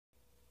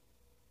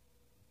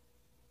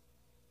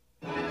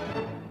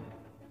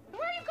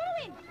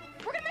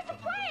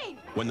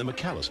when the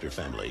McAllister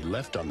family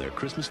left on their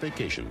Christmas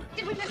vacation,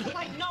 Did we miss the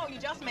flight? No, you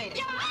just made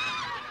it.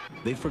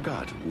 they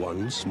forgot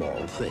one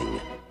small thing.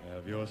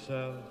 Have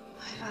yourself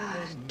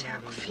I've a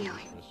terrible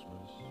feeling.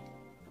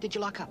 Did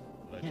you lock up?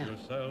 let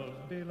yourself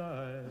be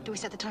light. Do we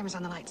set the timers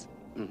on the lights?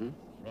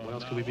 What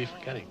else could we be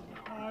forgetting?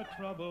 Our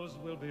troubles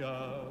will be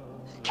ours.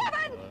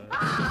 Kevin!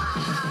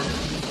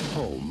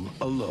 Home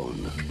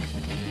Alone.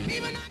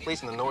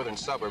 Police in the northern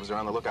suburbs are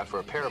on the lookout for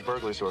a pair of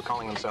burglars who are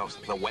calling themselves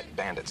the Wet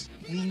Bandits.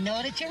 We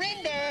know that you're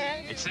in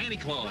there. It's Santa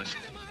Claus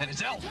and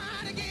it's Elf.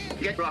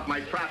 Get off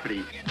my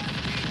property.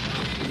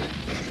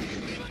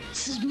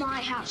 This is my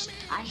house.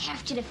 I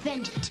have to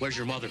defend it. Where's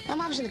your mother? My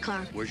mom's in the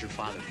car. Where's your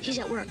father? He's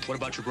at work. What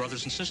about your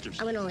brothers and sisters?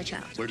 I'm an only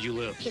child. Where do you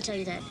live? Can't tell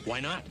you that. Why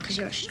not? Because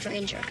you're a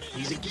stranger.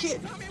 He's a kid.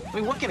 I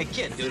mean, what can a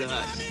kid do to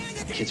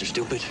us? Kids are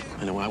stupid.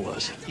 I know I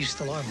was. You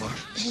still are,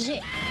 Marv. This is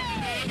it.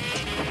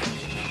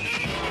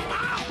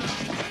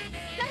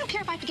 I don't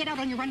care if I have to get out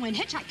on your runway and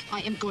hitchhike.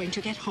 I am going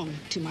to get home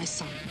to my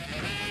son.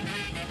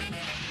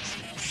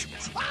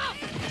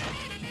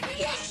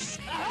 Yes!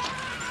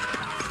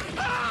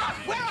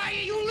 Where are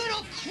you, you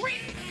little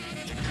creep?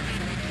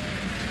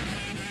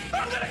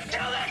 I'm gonna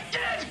kill that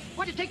kid!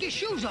 Why'd you take your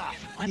shoes off?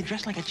 Why are you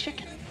dressed like a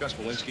chicken? Gus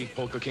Polinski,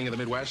 polka king of the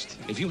Midwest.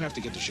 If you have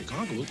to get to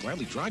Chicago, we'll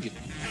gladly drive you.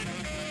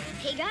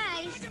 Hey,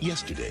 guys.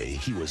 Yesterday,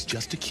 he was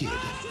just a kid.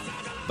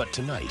 But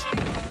tonight,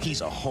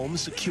 he's a home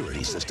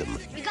security system.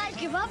 You guys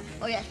give up,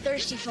 or you're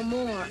thirsty for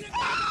more?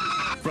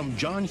 From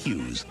John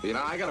Hughes, You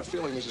know, I got a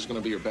feeling this is going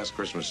to be your best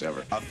Christmas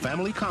ever. a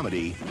family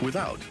comedy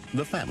without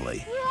the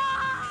family.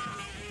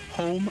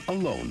 Home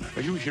Alone.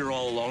 Are you here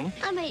all alone?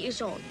 I'm 8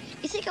 years old.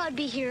 You think I'd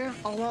be here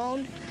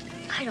alone?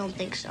 I don't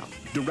think so.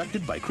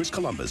 Directed by Chris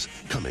Columbus,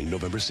 coming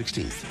November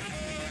 16th.